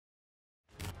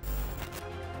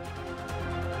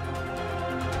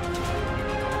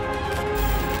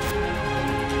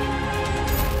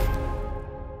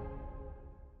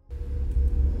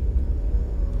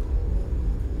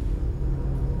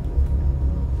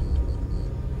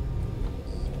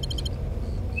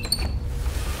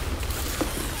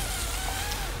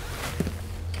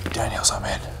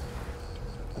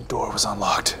was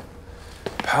unlocked.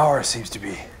 Power seems to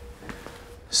be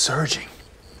surging.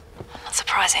 Not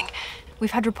surprising.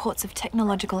 We've had reports of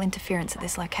technological interference at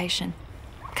this location.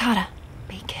 Carter,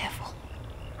 be careful.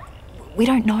 We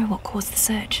don't know what caused the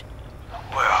surge.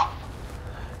 Well,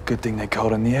 good thing they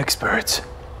called in the experts.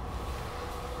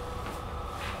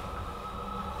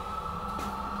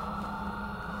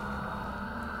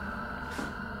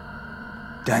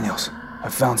 Daniels, I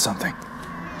found something.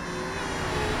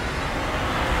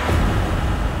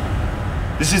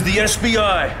 This is the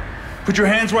SBI. Put your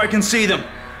hands where I can see them.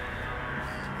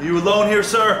 Are you alone here,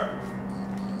 sir?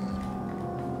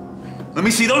 Let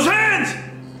me see those hands!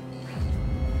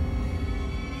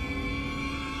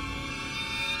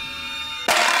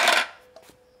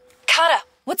 Carter,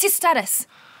 what's your status?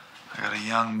 I got a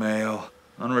young male,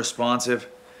 unresponsive,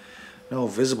 no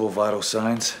visible vital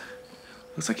signs.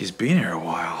 Looks like he's been here a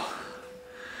while.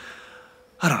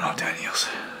 I don't know, Daniels.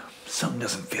 Something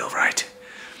doesn't feel right.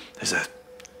 There's a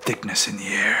thickness in the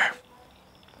air.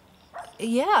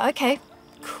 Yeah, okay.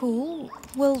 Cool.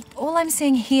 Well, all I'm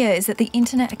seeing here is that the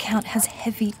internet account has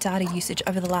heavy data usage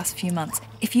over the last few months.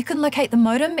 If you can locate the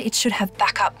modem, it should have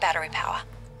backup battery power.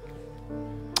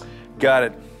 Got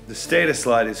it. The status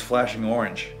light is flashing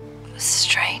orange.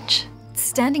 Strange. It's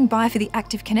standing by for the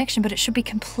active connection, but it should be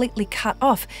completely cut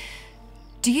off.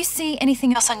 Do you see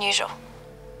anything else unusual?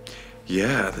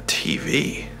 Yeah, the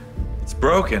TV. It's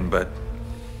broken, but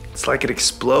it's like it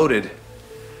exploded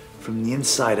from the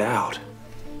inside out.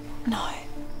 No,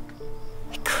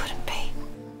 it couldn't be.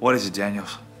 What is it,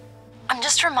 Daniels? I'm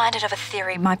just reminded of a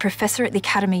theory my professor at the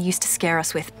academy used to scare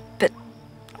us with, but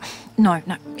no,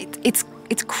 it's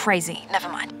crazy. Never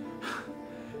mind.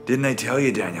 Didn't they tell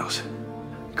you, Daniels?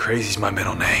 Crazy's my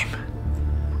middle name.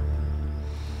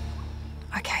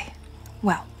 Okay,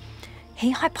 well,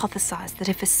 he hypothesized that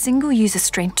if a single user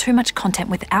streamed too much content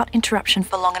without interruption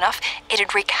for long enough,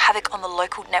 it'd wreak havoc on the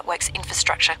local network's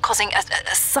infrastructure, causing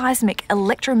a seismic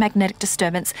electromagnetic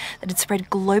disturbance that'd spread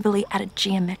globally at a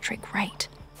geometric rate.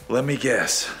 Let me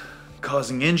guess.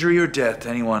 Causing injury or death to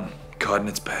anyone caught in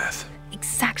its path.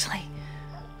 Exactly.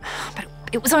 But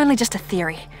it was only just a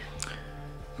theory.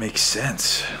 Makes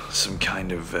sense. Some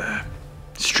kind of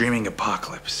streaming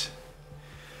apocalypse.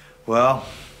 Well,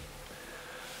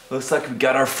 looks like we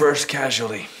got our first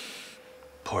casualty.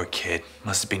 Poor kid.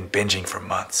 Must have been binging for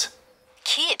months.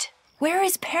 Kid? Where are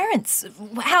his parents?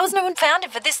 How has no one found him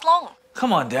for this long?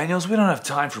 Come on, Daniels. We don't have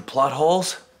time for plot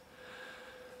holes.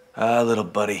 Little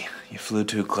buddy, you flew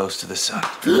too close to the sun.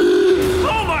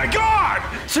 Oh my God!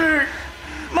 Too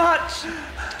much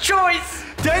choice!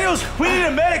 Daniels, we need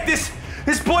a medic.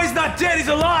 This boy's not dead, he's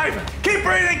alive! Keep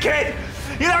breathing, kid!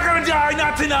 You're not gonna die,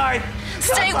 not tonight!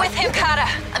 Stay with him, Carter.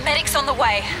 A medic's on the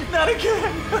way. Not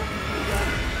again!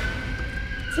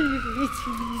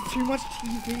 TV, too much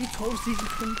TV, 12 seasons,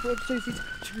 24 episodes,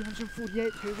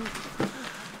 248 tables.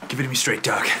 Give it to me straight,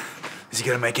 Doc. Is he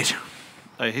gonna make it?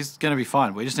 Oh, he's gonna be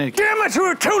fine. We just need to... Damn it,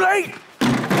 we're too late!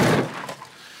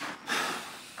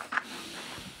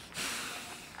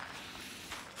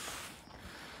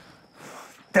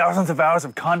 Thousands of hours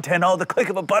of content, all the click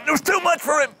of a button. It was too much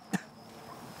for him!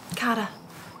 Carter,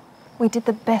 we did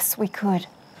the best we could.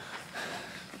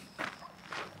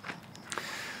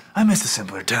 I miss the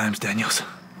simpler times, Daniels.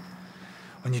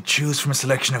 When you choose from a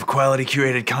selection of quality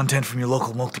curated content from your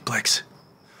local multiplex.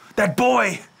 That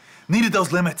boy needed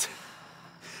those limits.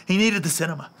 He needed the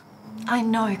cinema. I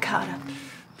know, Carter.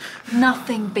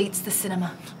 Nothing beats the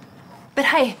cinema. But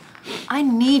hey, I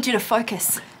need you to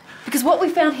focus. Because what we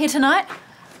found here tonight,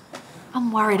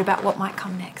 I'm worried about what might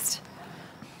come next.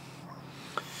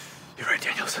 You're right,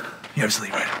 Daniels. You're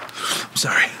absolutely right. I'm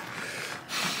sorry.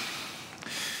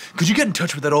 Could you get in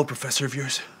touch with that old professor of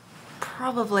yours?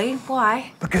 Probably.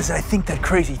 Why? Because I think that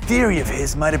crazy theory of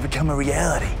his might have become a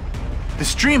reality. The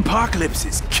stream apocalypse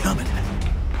is coming.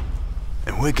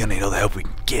 And we're gonna need all the help we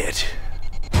can get.